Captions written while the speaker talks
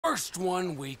first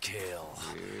one we kill.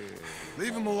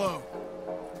 Leave him alone.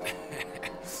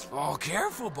 Oh,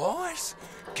 careful, boys.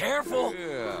 Careful.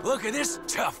 Yeah. Look at this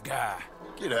tough guy.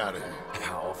 Get out of here.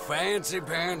 Oh, fancy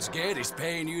pants Getty's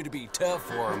paying you to be tough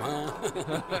for him,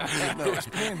 huh? No, he's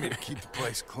paying me to keep the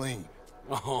place clean.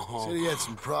 Oh. Said he had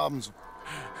some problems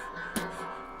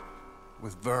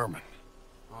with vermin.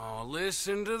 Oh,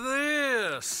 listen to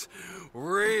this.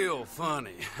 Real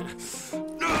funny.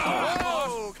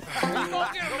 Oh! Come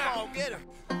on, get him!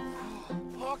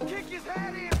 Oh, kick his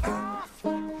head in, boss!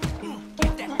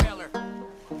 Get that feller!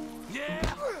 Yeah?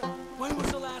 When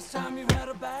was the last time you had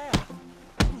a bath?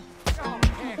 Oh,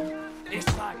 heck.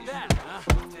 It's like that, huh?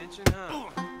 Attention, huh?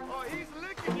 Oh, he's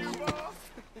licking you, boss!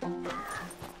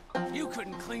 You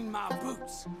couldn't clean my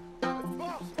boots.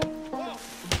 Boss! Boss!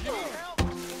 You need help?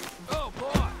 Oh,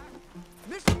 boy.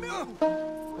 Mr. Milton!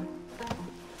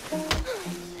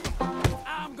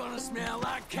 I'm gonna smell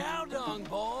like cow dung,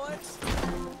 boys.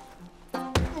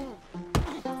 That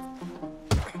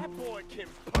boy can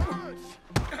punch!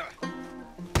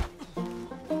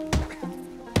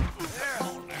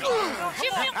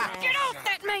 Get off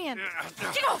that man!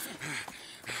 Get off!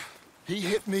 He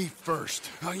hit me first.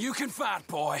 Oh, you can fight,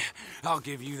 boy. I'll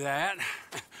give you that.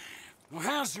 Well,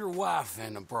 how's your wife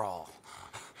in the brawl?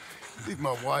 Leave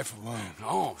my wife alone.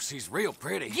 Oh, she's real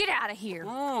pretty. Get out of here!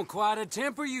 Oh, quite a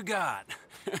temper you got.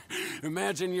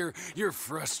 Imagine you're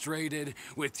frustrated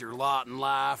with your lot in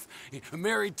life,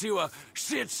 married to a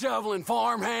shit-shoveling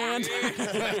farmhand.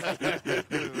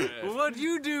 What'd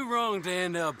you do wrong to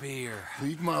end up here?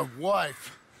 Leave my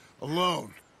wife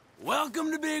alone.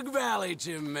 Welcome to Big Valley,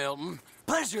 Jim Milton.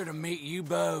 Pleasure to meet you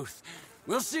both.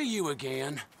 We'll see you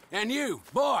again. And you,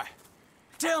 boy,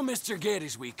 tell Mr.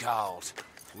 Geddes we called.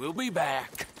 We'll be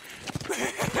back.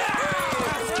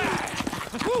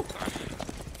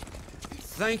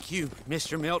 Thank you,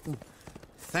 Mr. Milton.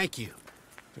 Thank you.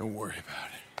 Don't worry about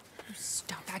it.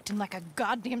 Stop acting like a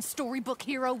goddamn storybook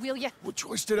hero, will ya? What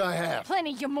choice did I have?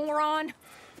 Plenty, you moron.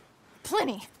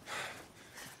 Plenty.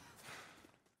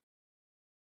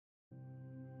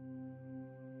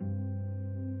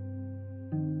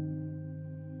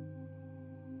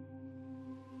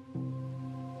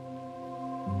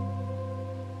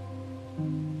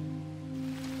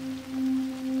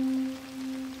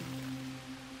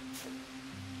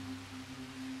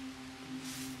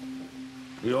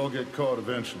 We all get caught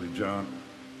eventually, John.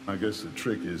 I guess the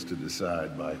trick is to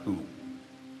decide by who.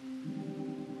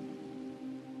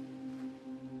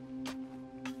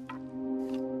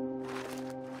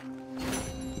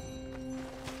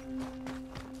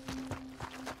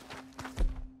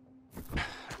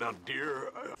 Now,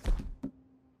 dear,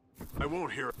 I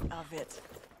won't hear Of it.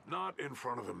 not in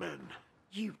front of the men.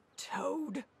 You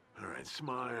toad. All right,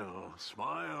 smile,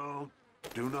 smile.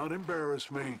 Do not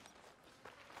embarrass me.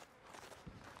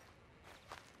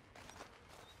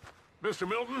 Mr.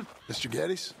 Milton? Mr.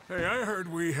 Geddes? Hey, I heard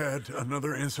we had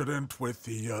another incident with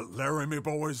the Laramie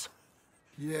boys.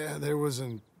 Yeah, there was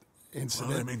an Well,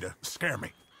 incident. I mean to scare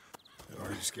me.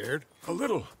 Are you scared? A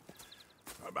little.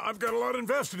 I've got a lot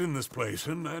invested in this place,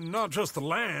 and not just the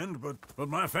land, but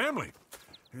my family.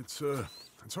 It's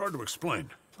hard to explain.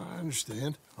 I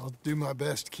understand. I'll do my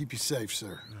best to keep you safe,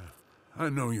 sir. I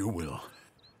know you will.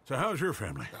 So how's your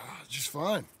family? Just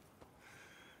fine.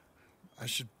 I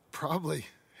should probably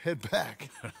head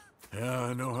back. Yeah,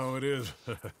 I know how it is.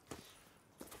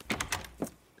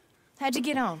 How'd you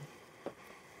get on?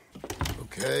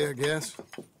 Okay, I guess.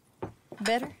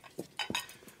 Better?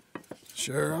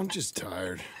 Sure, I'm just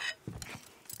tired.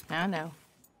 I know.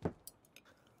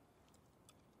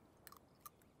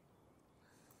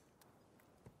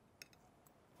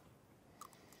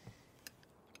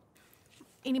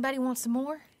 Anybody want some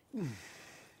more? No,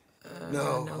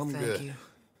 no, I'm thank good. you.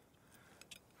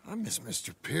 I miss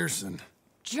Mr. Pearson.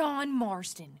 John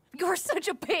Marston, you're such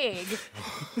a pig.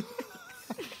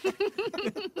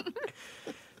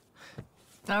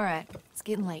 All right, it's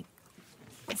getting late.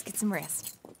 Let's get some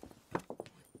rest.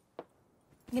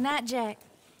 Good night, Jack.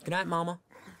 Good night, Mama.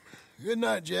 Good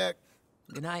night, Jack.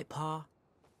 Good night, Pa.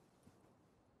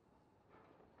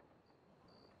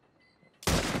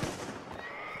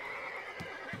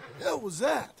 Hell was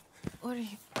that? What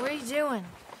are you doing?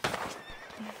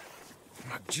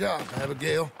 My job,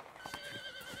 Abigail.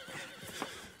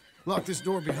 Lock this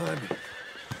door behind me.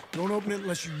 Don't open it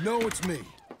unless you know it's me.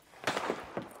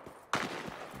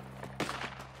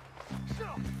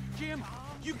 Jim,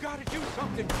 you gotta do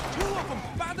something. Two of them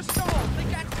by the stall. They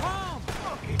got Tom.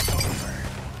 Look, it's over.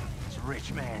 It's a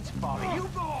rich man's folly. You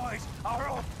boys are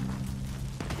all...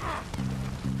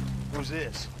 Who's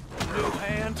this? New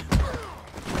hand.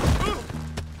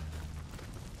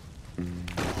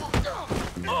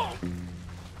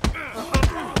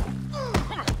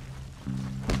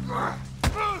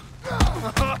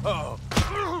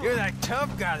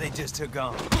 guy they just took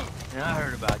on. And I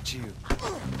heard about you.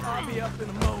 I'll be up in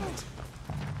a moment.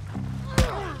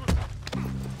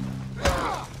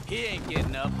 He ain't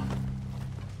getting up.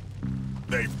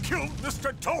 They've killed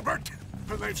Mr. Tolbert,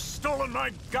 and they've stolen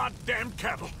my goddamn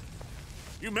cattle.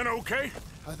 You men okay?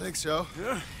 I think so.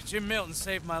 Yeah? Jim Milton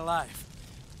saved my life.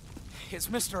 It's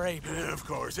Mr. Abel. Yeah, of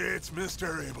course, it's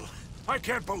Mr. Abel. I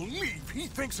can't believe he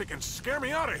thinks he can scare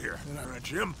me out of here. All right,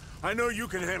 Jim, I know you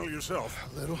can handle yourself.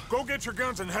 A little. Go get your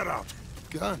guns and head out.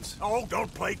 Guns? Oh,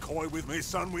 don't play coy with me,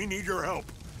 son. We need your help.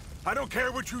 I don't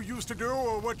care what you used to do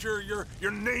or what your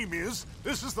name is.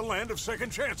 This is the land of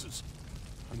second chances.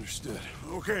 Understood.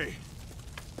 Okay.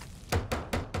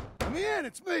 Let me in,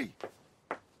 it's me!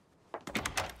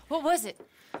 What was it?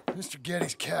 Mr.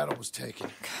 Getty's cattle was taken.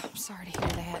 I'm sorry to hear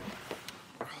that.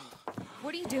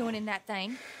 What are you doing in that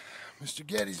thing? Mr.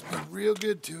 Getty's been real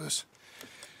good to us.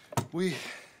 What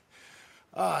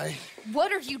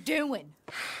are you doing?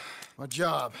 My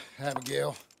job,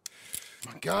 Abigail.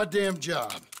 My goddamn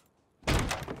job.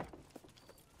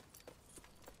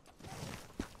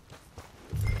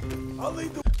 I'll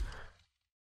lead the...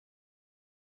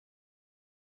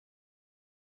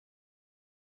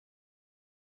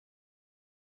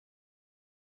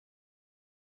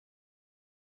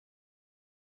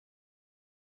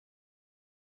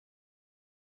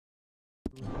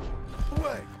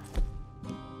 way.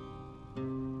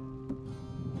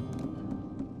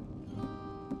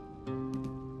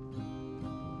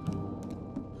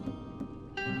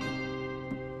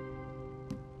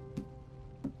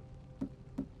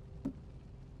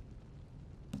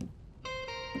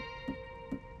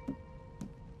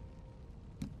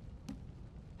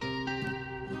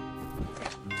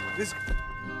 This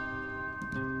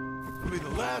will be the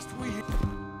last we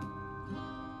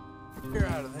hear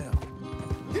out of them.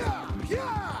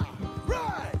 Yeah,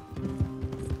 right!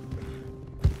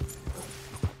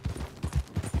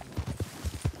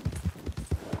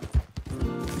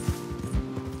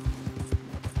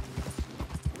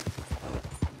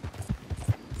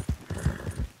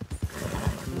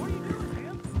 What are you doing,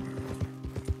 man?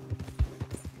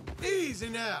 Easy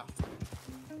now.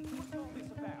 What's all this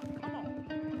about? Come on.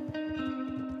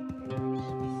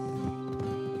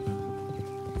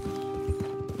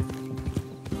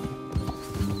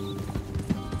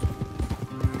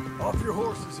 Off your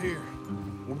horses here.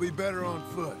 We'll be better on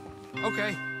foot.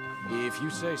 Okay, if you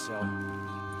say so.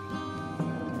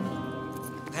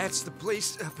 That's the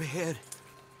place up ahead.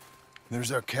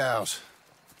 There's our cows.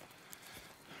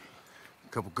 A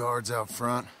couple guards out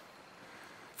front.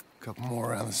 A couple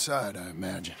more around the side, I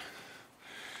imagine.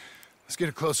 Let's get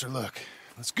a closer look.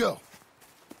 Let's go.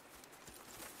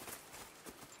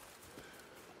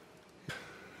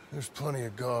 There's plenty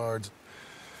of guards.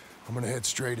 I'm gonna head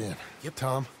straight in. Yep.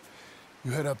 Tom,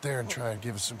 you head up there and try and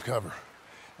give us some cover.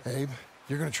 Abe,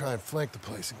 you're gonna try and flank the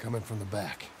place and come in from the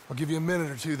back. I'll give you a minute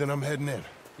or two, then I'm heading in.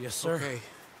 Yes, sir. Okay.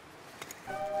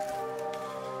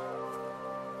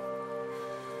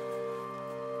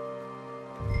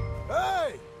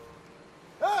 Hey!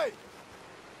 Hey!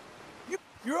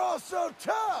 You're all so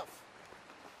tough!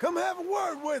 Come have a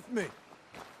word with me!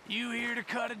 You here to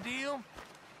cut a deal?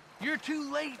 You're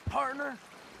too late, partner.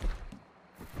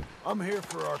 I'm here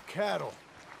for our cattle.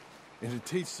 And to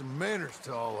teach some manners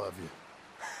to all of you.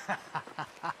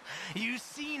 You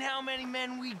seen how many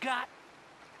men we got?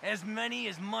 As many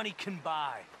as money can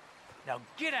buy. Now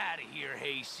get out of here,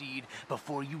 Hayseed,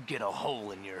 before you get a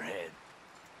hole in your head.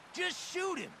 Just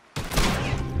shoot him.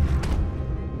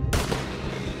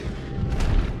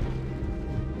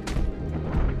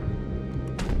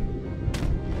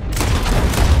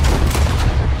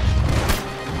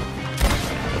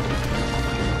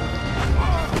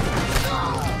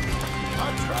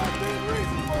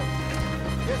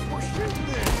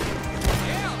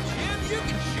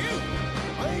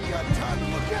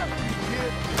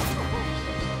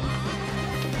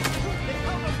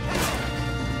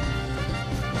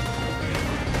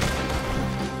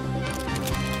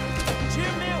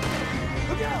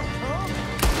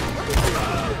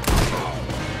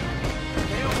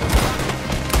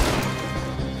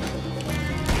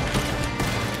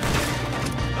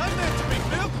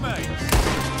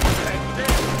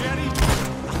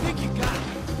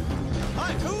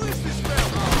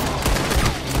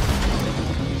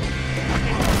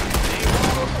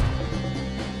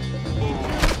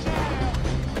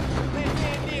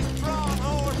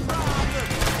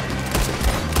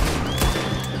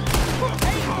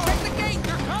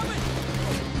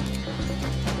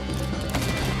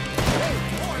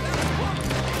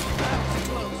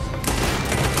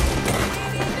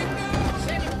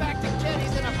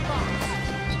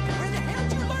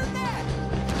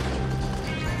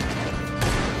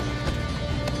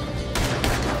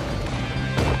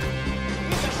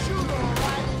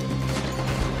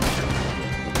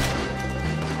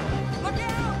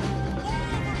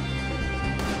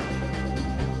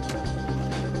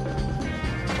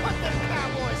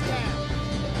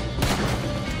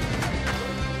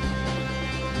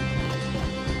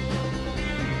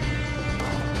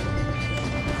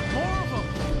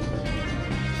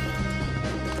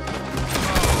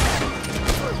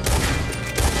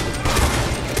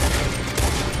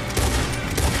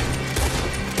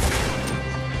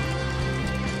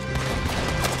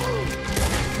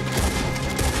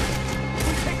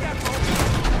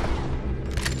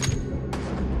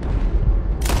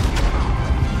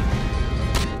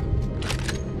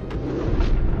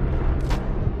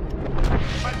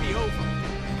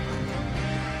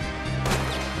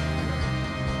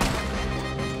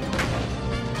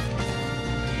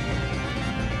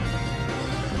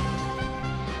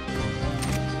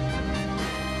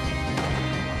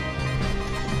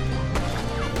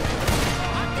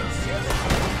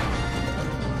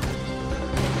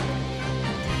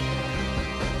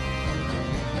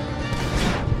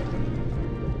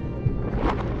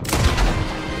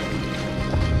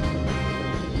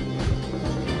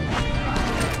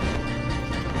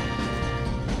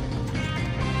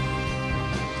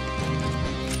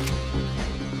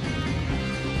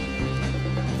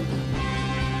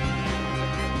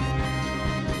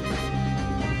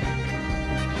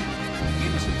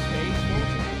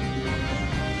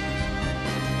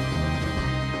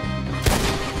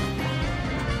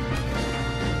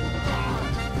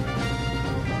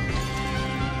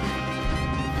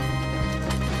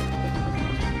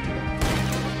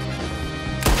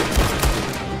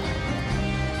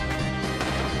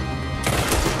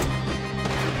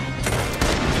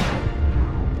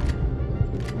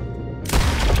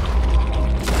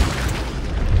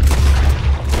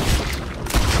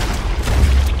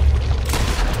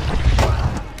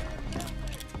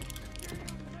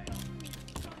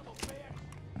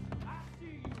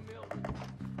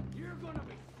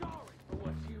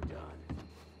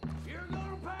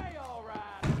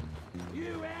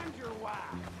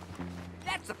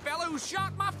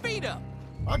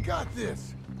 I got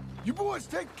this. You boys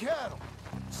take cattle.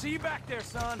 See you back there,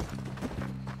 son.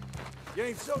 You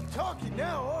ain't so talky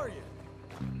now, are you?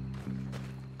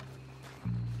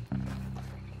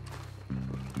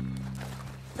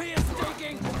 Piss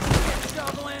stinking,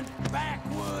 shoveling,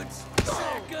 backwoods,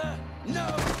 sucker,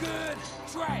 no good,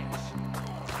 trash.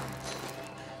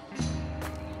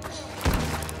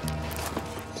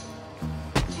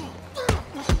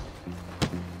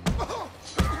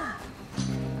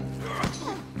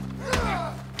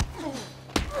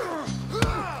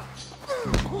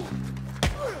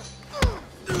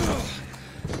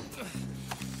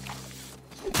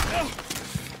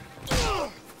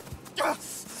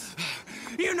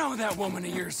 You know that woman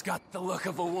of yours got the look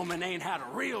of a woman ain't had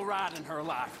a real ride in her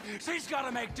life. She's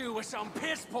gotta make do with some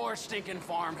piss-poor stinking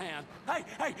farmhand. Hey,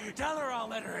 tell her I'll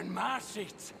let her in my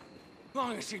seats.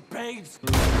 Long as she pays.